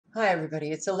Hi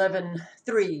everybody, it's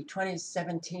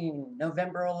 11/3/2017,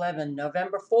 November 11,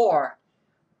 November 4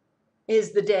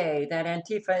 is the day that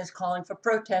Antifa is calling for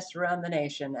protests around the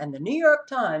nation, and the New York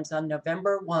Times on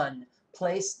November 1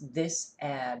 placed this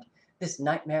ad. This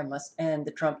nightmare must end.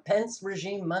 The Trump-Pence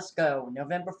regime must go.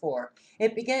 November 4.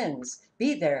 It begins.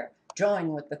 Be there.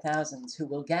 Join with the thousands who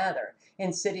will gather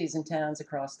in cities and towns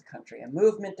across the country. A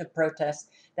movement of protests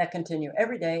that continue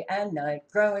every day and night,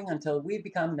 growing until we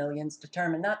become millions,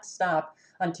 determined not to stop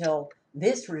until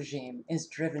this regime is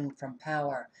driven from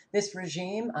power. This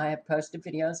regime, I have posted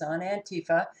videos on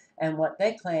Antifa, and what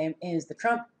they claim is the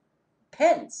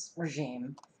Trump-Pence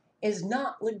regime is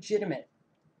not legitimate.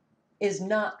 Is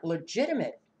not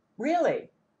legitimate.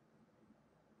 Really?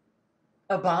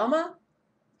 Obama,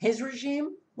 his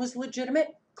regime was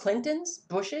legitimate? Clinton's?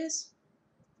 Bush's?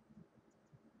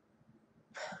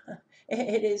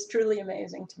 It is truly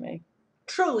amazing to me.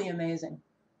 Truly amazing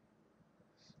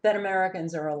that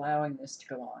Americans are allowing this to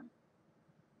go on.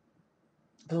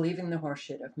 Believing the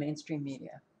horseshit of mainstream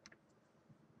media.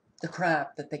 The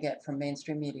crap that they get from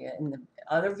mainstream media. In the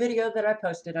other video that I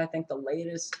posted, I think the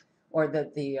latest or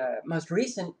the most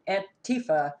recent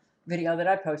Antifa video that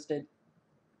I posted,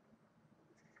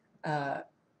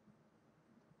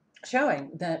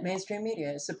 showing that mainstream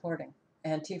media is supporting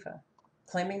Antifa,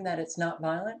 claiming that it's not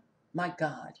violent. My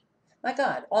God,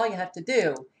 all you have to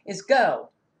do is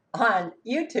go on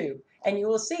YouTube and you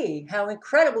will see how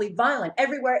incredibly violent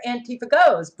everywhere Antifa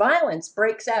goes, violence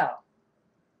breaks out.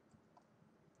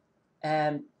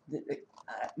 And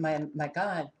my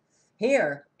God,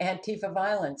 here, Antifa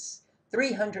violence,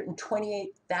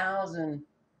 328,000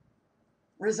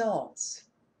 results.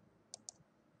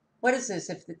 What is this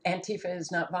if Antifa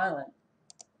is not violent?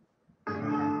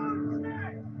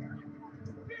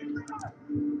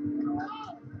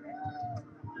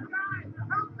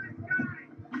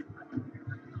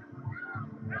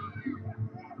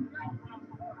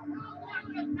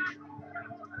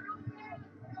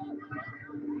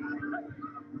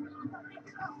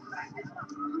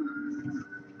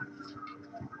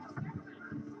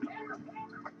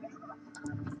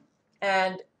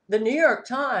 And the New York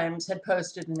Times had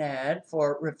posted an ad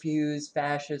for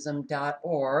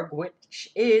refusefascism.org,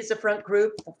 which is a front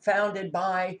group founded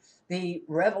by the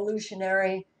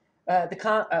Revolutionary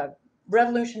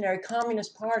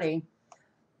Communist Party,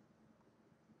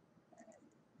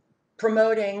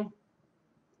 promoting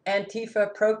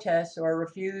Antifa protests or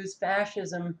refuse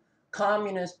fascism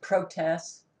communist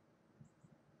protests.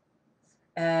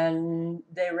 And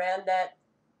they ran that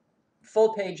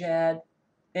full page ad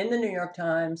in the New York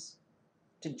Times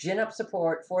to gin up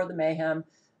support for the mayhem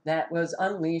that was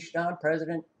unleashed on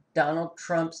President Donald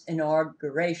Trump's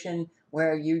inauguration,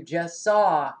 where you just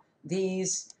saw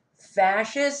these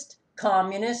fascist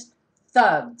communist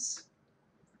thugs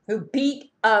who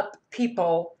beat up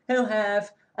people who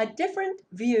have a different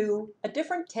view, a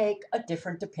different take, a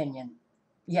different opinion.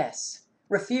 Yes,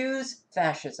 refuse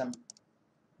fascism.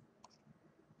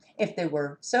 If they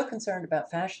were so concerned about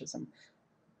fascism,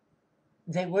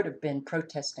 they would have been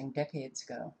protesting decades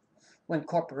ago when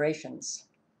corporations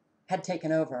had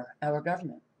taken over our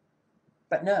government.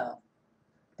 But no,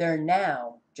 they're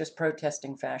now just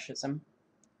protesting fascism.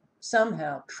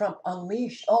 Somehow Trump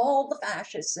unleashed all the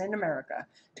fascists in America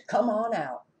to come on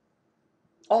out.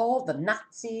 All the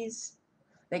Nazis.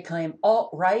 They claim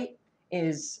alt-right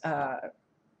is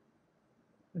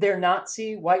they're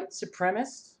Nazi white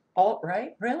supremacists.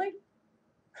 Alt-right? Really?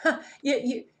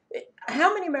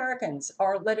 How many Americans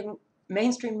are letting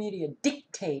mainstream media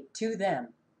dictate to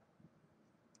them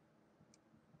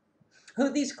who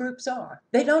these groups are?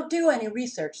 They don't do any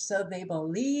research, so they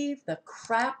believe the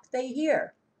crap they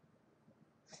hear.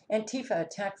 Antifa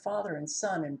attacked father and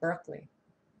son in Berkeley.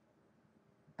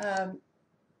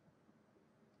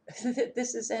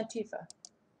 This is Antifa.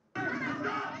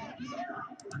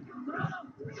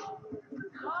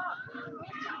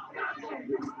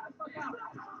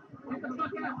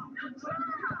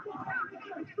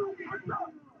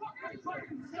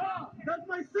 That's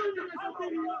my son you guys are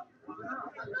beating up.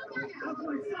 That's my son.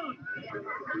 You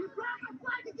grab my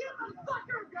flag again,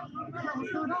 motherfucker!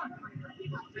 What's going on?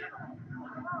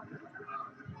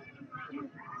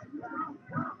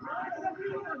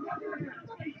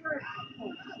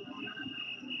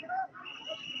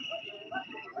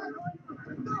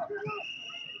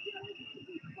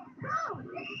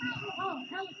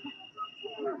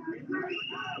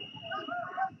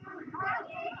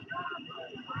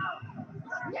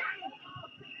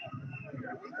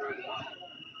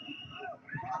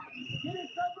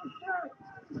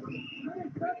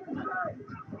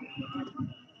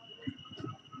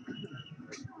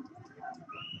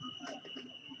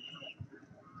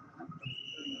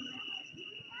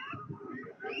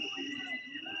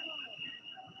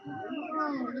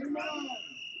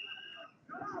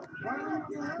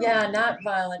 Yeah, not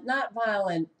violent, not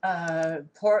violent.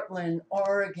 Portland,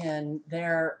 Oregon,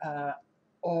 their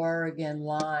Oregon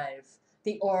Live,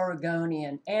 the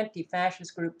Oregonian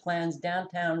anti-fascist group plans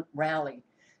downtown rally,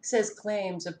 says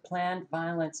claims of planned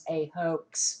violence a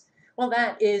hoax. Well,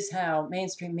 that is how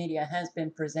mainstream media has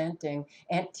been presenting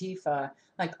Antifa.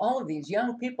 Like all of these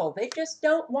young people, they just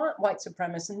don't want white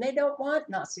supremacists, and they don't want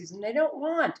Nazis, and they don't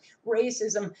want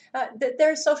racism.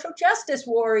 They're social justice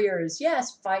warriors.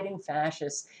 Yes, fighting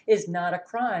fascists is not a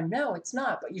crime. No, it's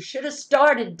not. But you should have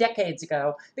started decades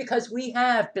ago, because we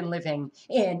have been living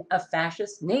in a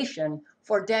fascist nation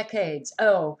for decades.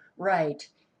 Oh, right.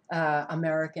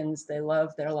 Americans, they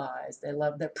love their lies. They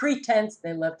love their pretense.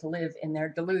 They love to live in their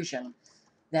delusion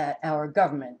that our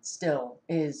government still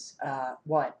is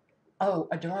what? Oh,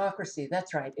 a democracy.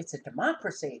 That's right. It's a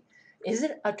democracy. Is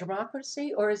it a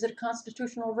democracy or is it a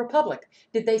constitutional republic?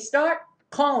 Did they start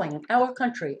calling our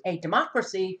country a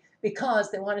democracy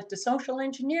because they wanted to social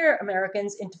engineer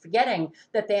Americans into forgetting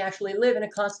that they actually live in a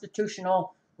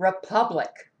constitutional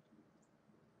republic?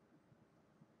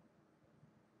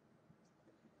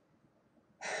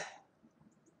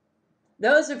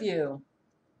 Those of you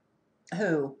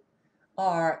who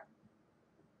are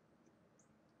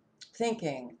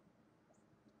thinking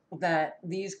that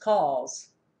these calls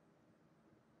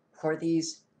for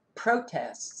these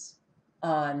protests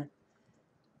on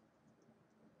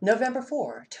November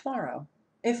 4, tomorrow,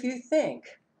 if you think,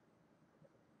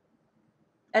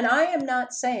 and I am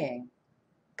not saying,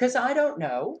 because I don't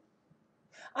know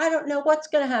what's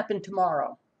going to happen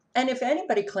tomorrow. And if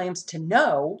anybody claims to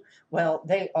know, well,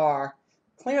 they are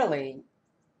clearly,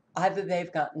 either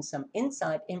they've gotten some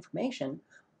inside information,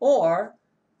 or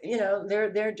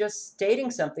they're just stating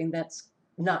something that's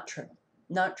not true.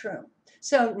 Not true.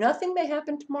 So nothing may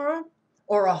happen tomorrow,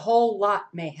 or a whole lot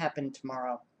may happen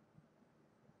tomorrow.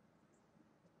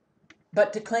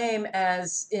 But to claim,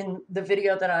 as in the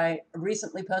video that I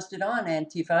recently posted on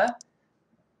Antifa,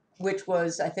 which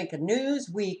was, I think, a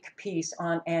Newsweek piece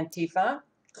on Antifa,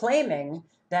 claiming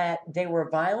that they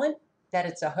were violent, that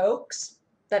it's a hoax,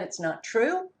 that it's not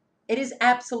true. It is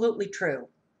absolutely true.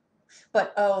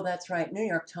 But, oh, that's right, New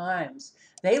York Times,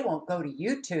 they won't go to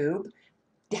YouTube.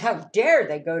 How dare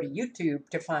they go to YouTube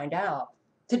to find out,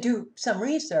 to do some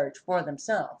research for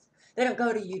themselves? They don't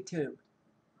go to YouTube.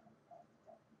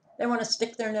 They want to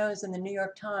stick their nose in the New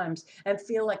York Times and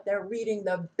feel like they're reading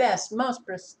the best, most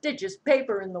prestigious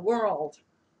paper in the world.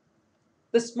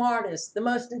 The smartest, the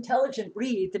most intelligent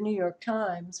read the New York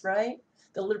Times, right?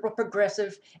 The liberal,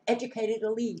 progressive, educated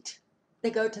elite. They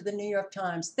go to the New York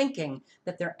Times thinking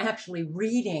that they're actually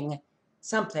reading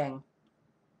something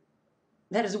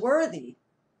that is worthy.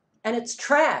 And it's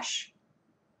trash.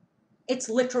 It's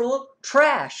literal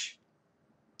trash,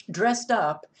 dressed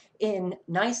up in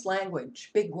nice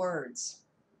language, big words.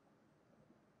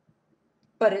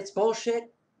 But it's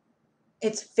bullshit,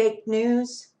 it's fake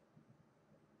news,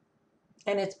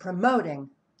 and it's promoting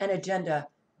an agenda.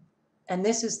 And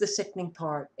this is the sickening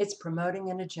part. It's promoting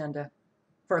an agenda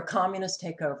for a communist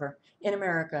takeover in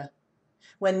America.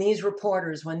 When these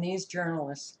reporters, when these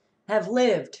journalists have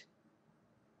lived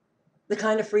the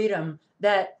kind of freedom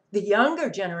that the younger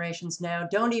generations now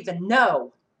don't even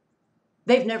know.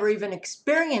 They've never even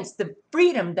experienced the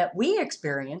freedom that we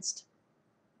experienced.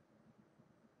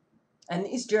 And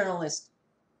these journalists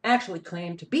actually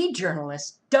claim to be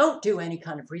journalists, don't do any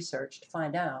kind of research to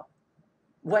find out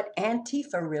what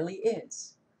Antifa really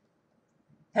is.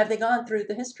 Have they gone through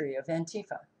the history of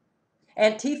Antifa?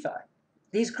 Antifa,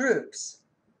 these groups,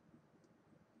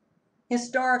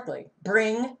 historically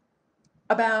bring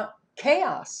about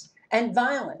chaos and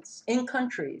violence in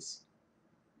countries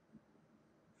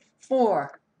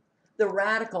for the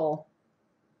radical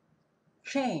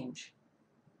change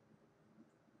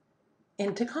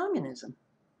into communism.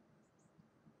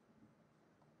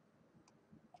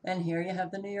 And here you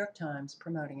have the New York Times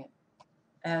promoting it,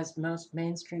 as most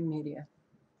mainstream media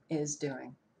is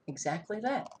doing exactly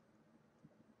that.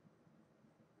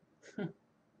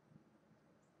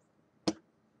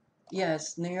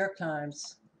 Yes, New York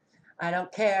Times. I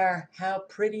don't care how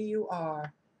pretty you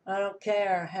are. I don't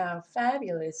care how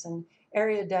fabulous and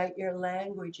erudite your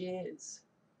language is.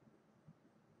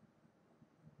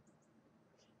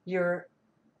 You're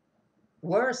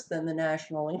worse than the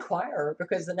National Enquirer,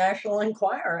 because the National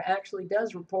Enquirer actually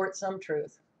does report some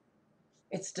truth.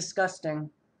 It's disgusting.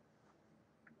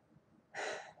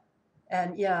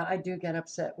 And yeah, I do get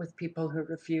upset with people who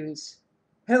refuse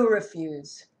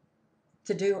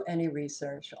to do any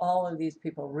research. All of these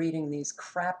people reading these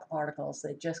crap articles,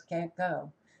 they just can't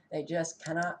go. They just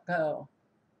cannot go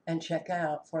and check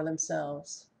out for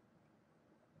themselves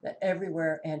that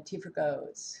everywhere Antifa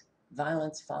goes,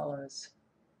 violence follows.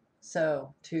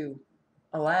 So to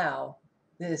allow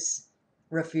this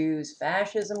Refuse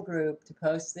Fascism group to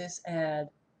post this ad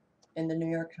in the New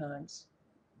York Times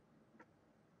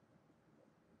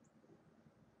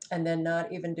and then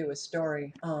not even do a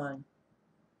story on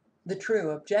the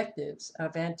true objectives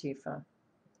of Antifa,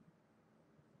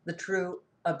 the true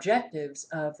objectives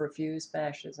of Refuse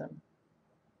Fascism,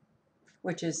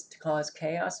 which is to cause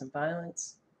chaos and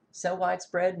violence so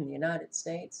widespread in the United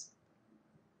States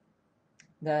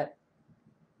that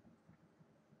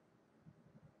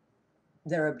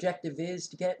their objective is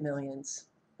to get millions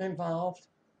involved,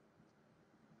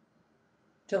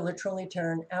 to literally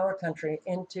turn our country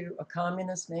into a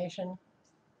communist nation.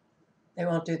 They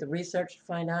won't do the research to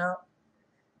find out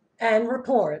and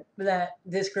report that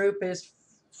this group is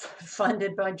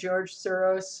funded by George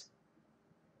Soros.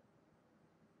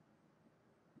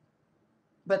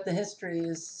 But the history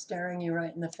is staring you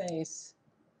right in the face.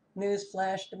 News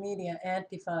flash to media,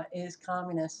 Antifa is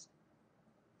communist.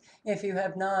 If you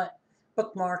have not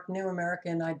bookmarked New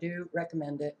American, I do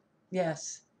recommend it.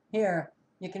 Yes, here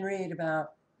you can read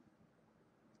about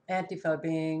Antifa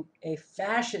being a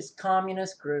fascist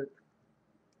communist group.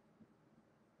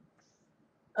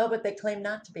 Oh, but they claim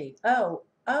not to be.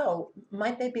 Oh,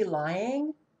 might they be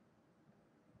lying?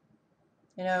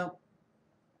 You know,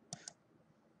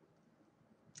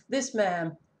 this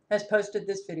man has posted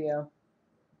this video,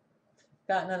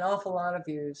 gotten an awful lot of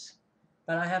views,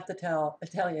 but I have to tell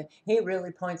you, he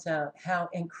really points out how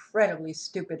incredibly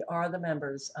stupid are the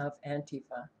members of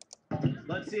Antifa.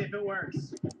 Let's see if it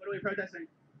works. What are we protesting?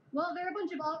 Well, there are a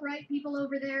bunch of alt-right people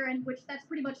over there, and which that's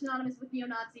pretty much synonymous with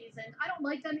neo-Nazis, and I don't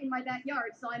like them in my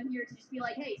backyard, so I'm here to just be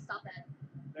like, hey, stop that.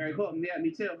 Very cool. Yeah,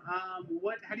 me too. How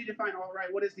do you define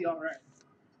alt-right? What is the alt-right?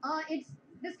 It's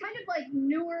this kind of like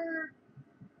newer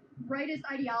rightist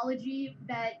ideology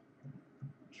that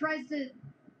tries to.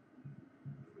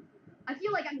 I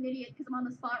feel like I'm an idiot because I'm on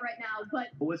the spot right now, but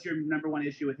What's your number one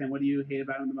issue with him? What do you hate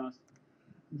about him the most?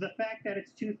 The fact that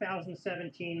it's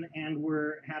 2017 and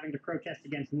we're having to protest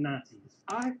against Nazis.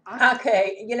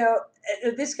 Okay, you know,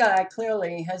 this guy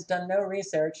clearly has done no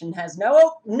research and has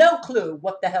no clue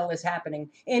what the hell is happening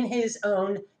in his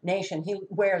own nation. He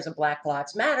wears a Black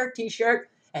Lives Matter t-shirt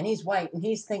and he's white and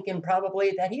he's thinking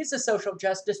probably that he's a social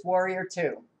justice warrior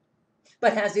too.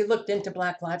 But has he looked into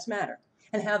Black Lives Matter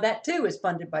and how that too is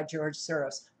funded by George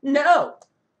Soros? No.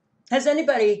 Has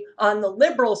anybody on the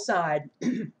liberal side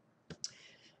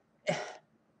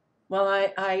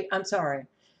well, I'm sorry.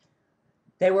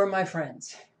 They were my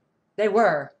friends. They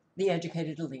were the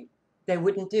educated elite. They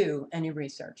wouldn't do any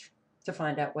research to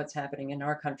find out what's happening in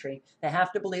our country. They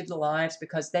have to believe the lies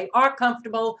because they are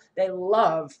comfortable. They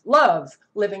love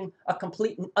living a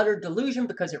complete and utter delusion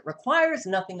because it requires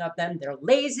nothing of them. They're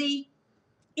lazy,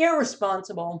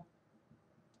 irresponsible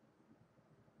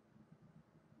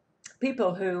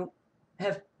people who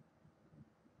have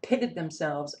pitted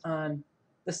themselves on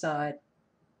the side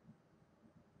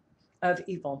of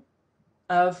evil,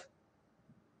 of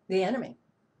the enemy.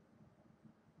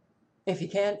 If you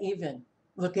can't even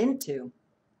look into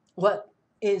what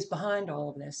is behind all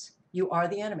of this, you are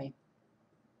the enemy.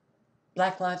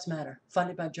 Black Lives Matter,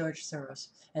 funded by George Soros.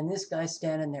 And this guy's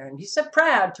standing there, and he's so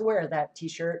proud to wear that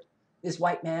t-shirt, this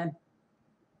white man.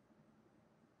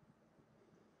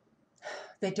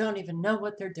 They don't even know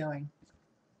what they're doing.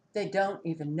 They don't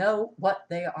even know what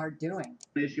they are doing.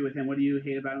 Issue with him. What do you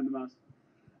hate about him the most?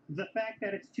 The fact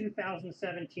that it's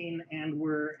 2017 and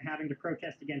we're having to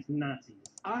protest against Nazis.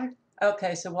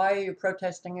 Okay, so why are you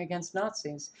protesting against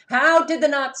Nazis? How did the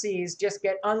Nazis just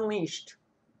get unleashed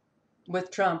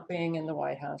with Trump being in the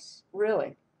White House?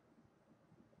 Really?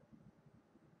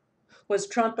 Was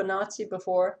Trump a Nazi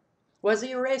before? Was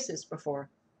he a racist before?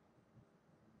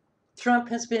 Trump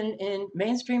has been in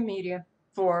mainstream media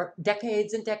for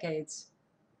decades and decades.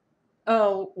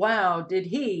 Oh, wow, did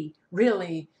he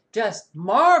really just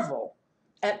marvel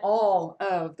at all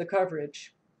of the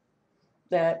coverage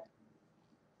that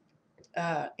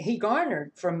he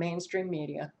garnered from mainstream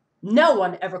media? No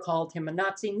one ever called him a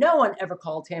Nazi. No one ever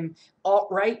called him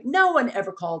alt-right. No one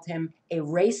ever called him a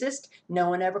racist. No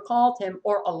one ever called him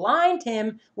or aligned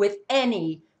him with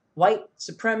any white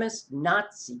supremacist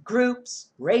Nazi groups,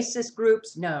 racist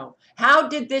groups. No. How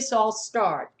did this all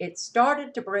start? It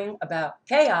started to bring about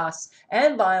chaos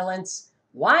and violence,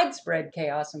 widespread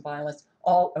chaos and violence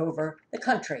all over the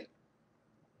country.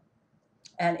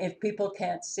 And if people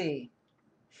can't see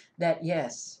that,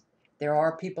 yes, there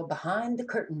are people behind the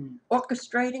curtain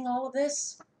orchestrating all of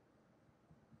this,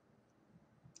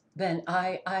 then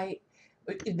I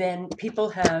then people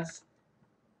have,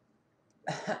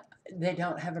 they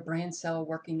don't have a brain cell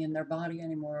working in their body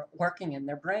anymore, working in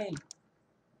their brain.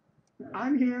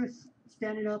 I'm here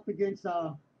standing up against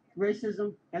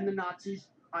racism and the Nazis.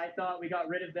 I thought we got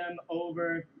rid of them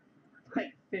over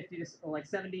like 50 to like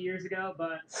 70 years ago,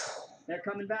 but they're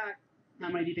coming back. How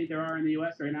many do you think there are in the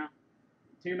U.S. right now?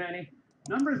 Too many.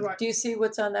 Numbers wise. Do you see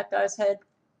what's on that guy's head?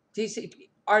 Do you see?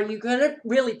 Are you going to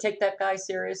really take that guy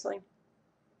seriously?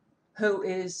 Who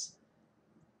is,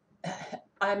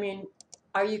 I mean,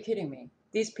 are you kidding me?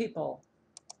 These people,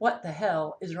 what the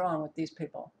hell is wrong with these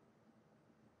people?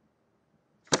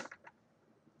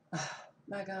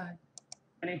 My God.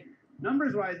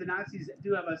 Numbers wise, the Nazis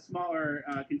do have a smaller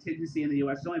contingency in the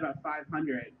U.S. It's only about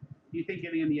 500. Do you think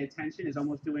giving them the attention is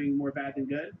almost doing more bad than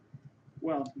good?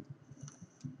 Well,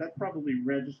 that's probably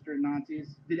registered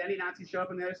Nazis. Did any Nazis show up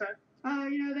on the other side?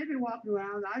 They've been walking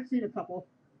around. I've seen a couple.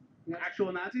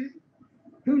 Actual Nazis?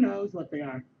 Who knows what they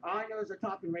are? All I know is they're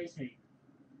talking race hate.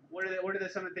 What are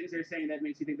some of the things they're saying that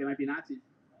makes you think they might be Nazis?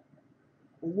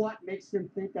 What makes them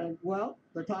think that? Well,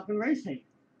 they're talking race hate.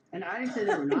 And I didn't say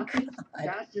they were Nazis.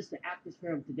 That's just the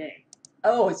atmosphere of today.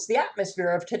 Oh, it's the atmosphere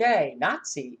of today.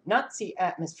 Nazi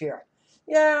atmosphere.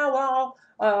 Yeah, well,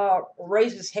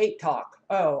 racist hate talk.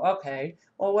 Oh, okay.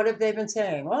 Well, what have they been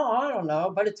saying? Well, I don't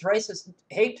know, but it's racist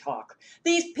hate talk.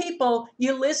 These people,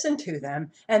 you listen to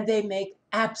them, and they make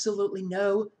absolutely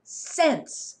no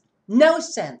sense. No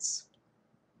sense.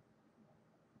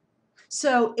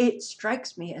 So it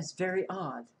strikes me as very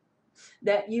odd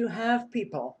that you have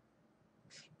people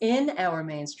in our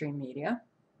mainstream media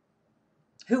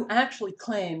who actually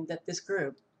claim that this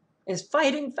group is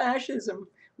fighting fascism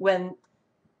when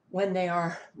they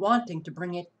are wanting to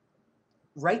bring it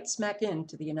right smack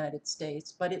into the United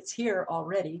States, but it's here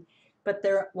already. But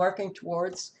they're working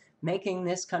towards making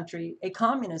this country a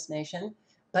communist nation,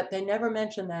 but they never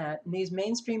mention that. And these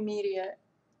mainstream media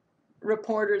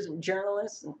reporters and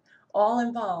journalists and all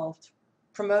involved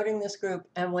promoting this group.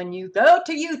 And when you go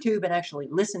to YouTube and actually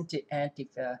listen to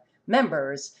Antifa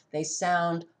members, they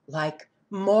sound like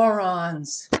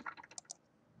morons.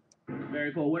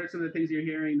 Very cool. What are some of the things you're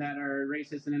hearing that are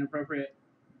racist and inappropriate?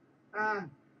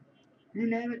 You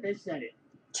name it, they said it.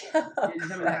 Oh, Is something that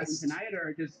happened Christ. tonight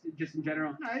or just in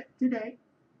general? Today.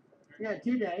 Yeah,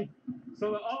 today.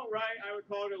 So the alt-right, I would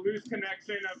call it a loose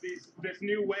connection of this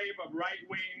new wave of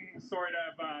right-wing sort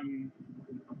of,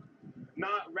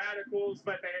 not radicals,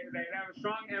 but they have a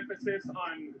strong emphasis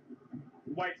on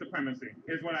white supremacy,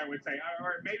 is what I would say.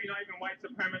 Or maybe not even white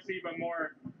supremacy, but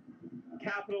more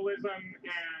capitalism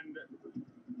and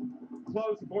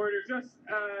closed borders. Just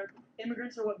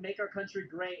Immigrants are what make our country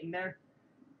great,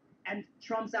 and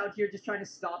Trump's out here just trying to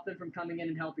stop them from coming in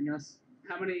and helping us.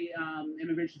 How many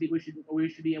immigrants do you think we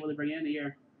should be able to bring in a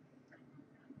year?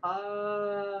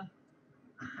 I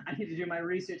need to do my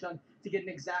research to get an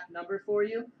exact number for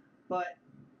you, but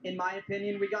in my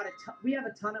opinion, we have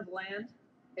a ton of land,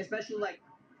 especially like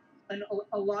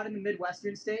a lot in the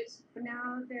Midwestern states. But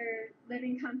now they're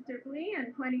living comfortably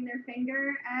and pointing their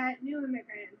finger at new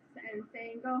immigrants and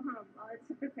saying, go home. Well, it's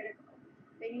hypocritical.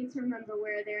 They need to remember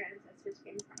where their ancestors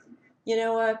came from. You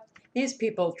know what? These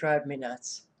people drive me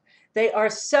nuts. They are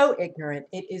so ignorant.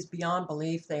 It is beyond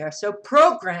belief. They are so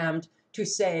programmed to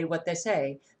say what they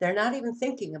say. They're not even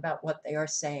thinking about what they are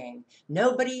saying.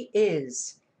 Nobody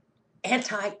is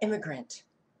anti-immigrant.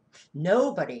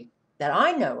 Nobody that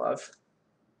I know of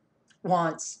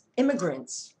wants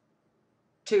immigrants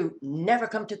to never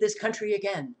come to this country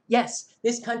again. Yes,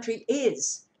 this country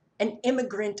is an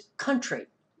immigrant country.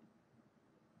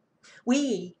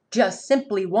 We just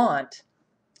simply want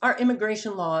our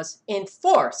immigration laws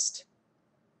enforced.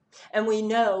 And we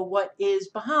know what is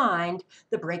behind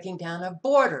the breaking down of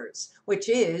borders, which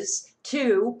is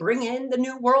to bring in the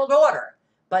New World Order.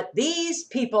 But these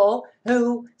people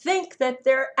who think that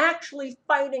they're actually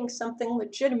fighting something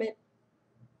legitimate,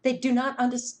 they do not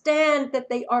understand that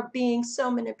they are being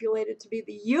so manipulated to be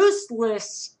the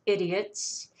useless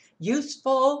idiots,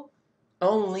 useful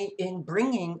only in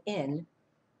bringing in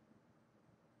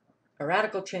a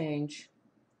radical change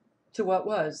to what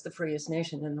was the freest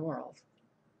nation in the world.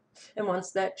 And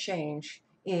once that change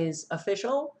is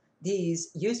official,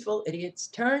 these useful idiots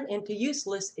turn into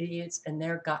useless idiots and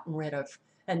they're gotten rid of,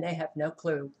 and they have no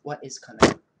clue what is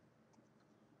coming.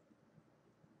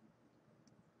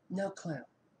 No clue.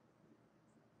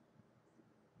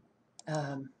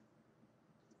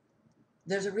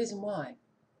 There's a reason why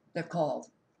they're called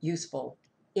useful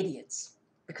idiots,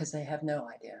 because they have no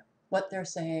idea what they're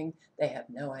saying. They have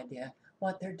no idea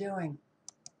what they're doing.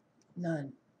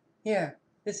 None. Here,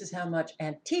 this is how much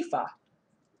Antifa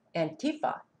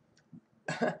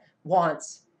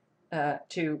wants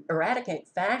to eradicate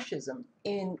fascism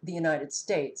in the United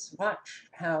States. Watch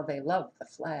how they love the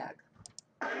flag.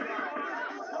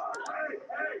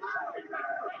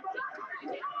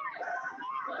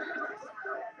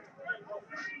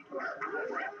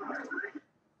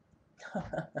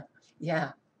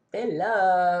 Yeah, they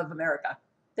love America.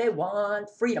 They want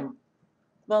freedom.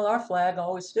 Well, our flag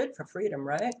always stood for freedom,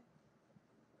 right?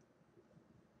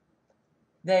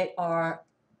 They are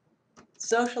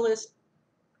socialist,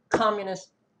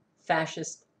 communist,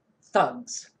 fascist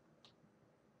thugs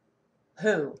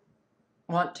who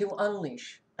want to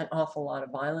unleash an awful lot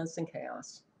of violence and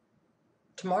chaos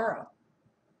tomorrow,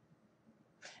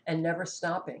 and never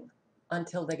stopping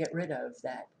until they get rid of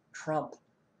that Trump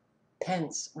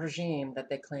Pence regime that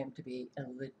they claim to be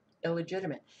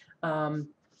illegitimate. I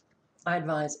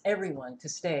advise everyone to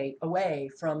stay away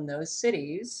from those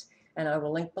cities, and I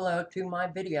will link below to my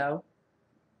video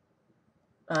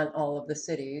on all of the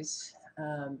cities.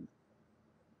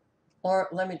 Or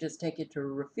let me just take you to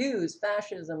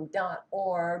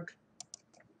refusefascism.org,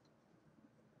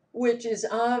 which is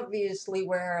obviously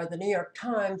where the New York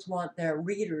Times want their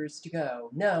readers to go.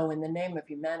 No, in the name of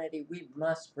humanity, we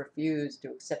must refuse to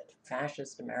accept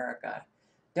fascist America.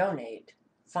 Donate,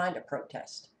 find a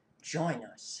protest, join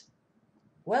us.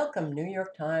 Welcome, New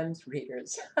York Times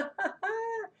readers.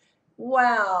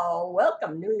 Wow,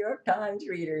 welcome, New York Times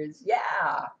readers.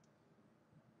 Yeah.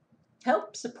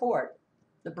 Help support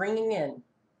the bringing in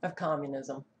of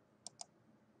communism.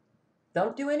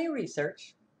 Don't do any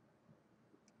research.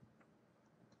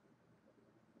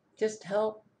 Just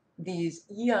help these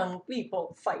young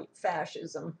people fight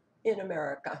fascism in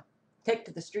America. Take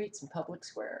to the streets and public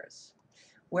squares.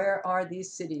 Where are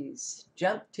these cities?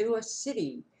 Jump to a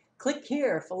city. Click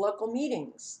here for local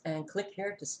meetings and click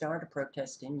here to start a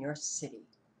protest in your city.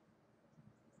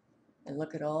 And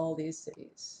look at all these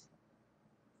cities.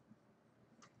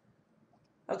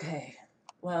 Okay,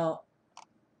 well,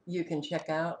 you can check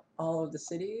out all of the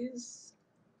cities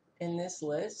in this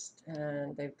list,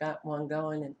 and they've got one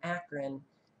going in Akron,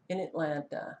 in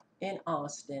Atlanta, in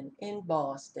Austin, in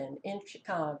Boston, in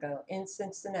Chicago, in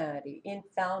Cincinnati, in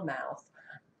Falmouth,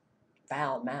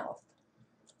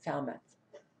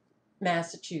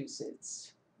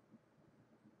 Massachusetts.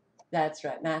 That's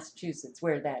right, Massachusetts,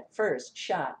 where that first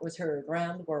shot was heard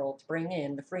around the world to bring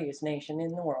in the freest nation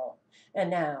in the world. And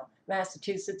now,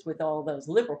 Massachusetts, with all those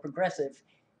liberal, progressive,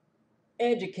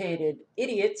 educated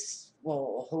idiots,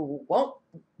 well, who won't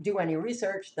do any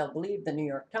research, they'll believe the New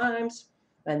York Times,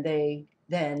 and they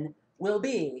then will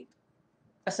be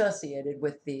associated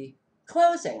with the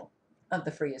closing of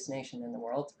the freest nation in the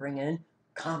world to bring in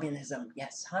communism.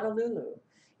 Yes, Honolulu,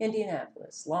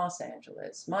 Indianapolis, Los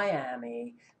Angeles,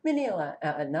 Miami,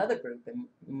 another group in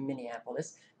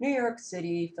Minneapolis, New York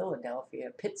City, Philadelphia,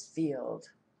 Pittsfield,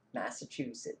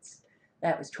 Massachusetts.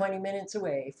 That was 20 minutes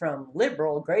away from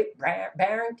liberal Great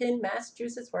Barrington,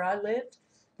 Massachusetts, where I lived.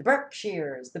 The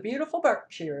Berkshires, the beautiful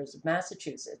Berkshires of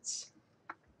Massachusetts.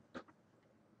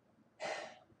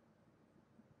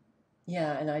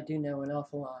 Yeah, and I do know an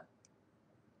awful lot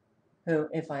who,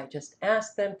 if I just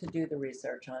asked them to do the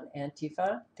research on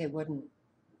Antifa, they wouldn't.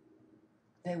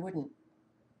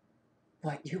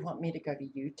 What, you want me to go to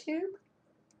YouTube?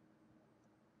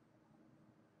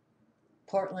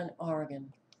 Portland,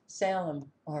 Oregon,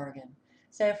 Salem, Oregon,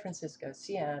 San Francisco,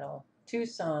 Seattle,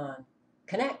 Tucson.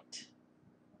 Connect,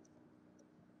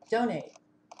 donate,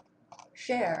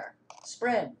 share,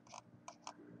 spread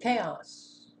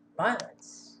chaos,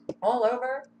 violence all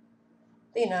over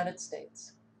the United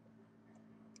States.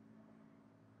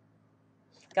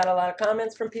 Got a lot of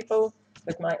comments from people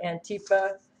with my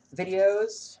Antifa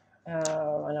videos,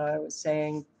 and I was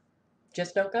saying,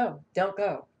 just don't go, don't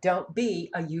go. Don't be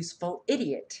a useful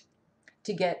idiot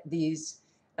to get these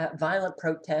violent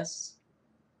protests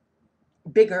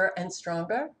bigger and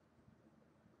stronger.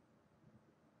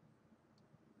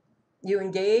 You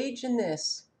engage in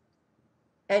this,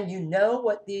 and you know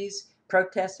what these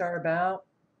protests are about.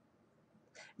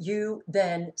 You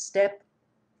then step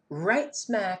right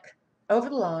smack over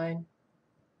the line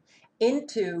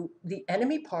into the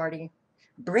enemy party,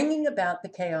 bringing about the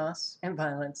chaos and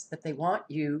violence that they want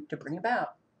you to bring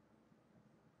about.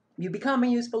 You become a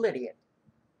useful idiot.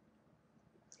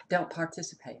 Don't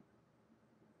participate.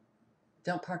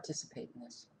 Don't participate in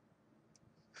this.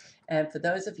 And for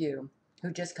those of you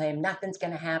who just claim nothing's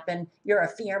going to happen, you're a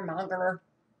fear monger.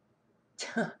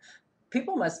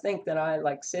 People must think that I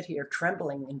sit here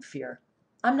trembling in fear.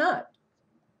 I'm not.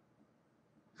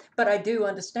 But I do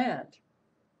understand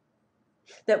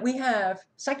that we have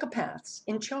psychopaths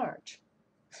in charge,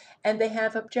 and they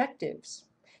have objectives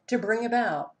to bring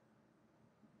about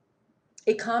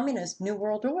a communist new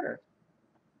world order.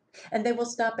 And they will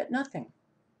stop at nothing.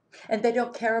 And they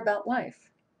don't care about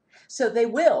life. So they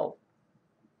will,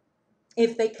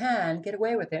 if they can get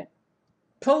away with it,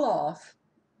 pull off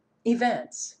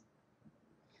events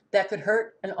that could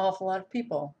hurt an awful lot of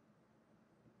people,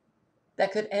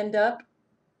 that could end up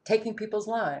taking people's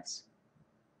lives.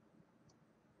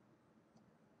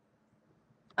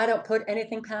 I don't put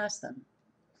anything past them.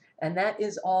 And that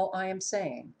is all I am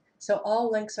saying. So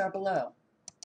all links are below.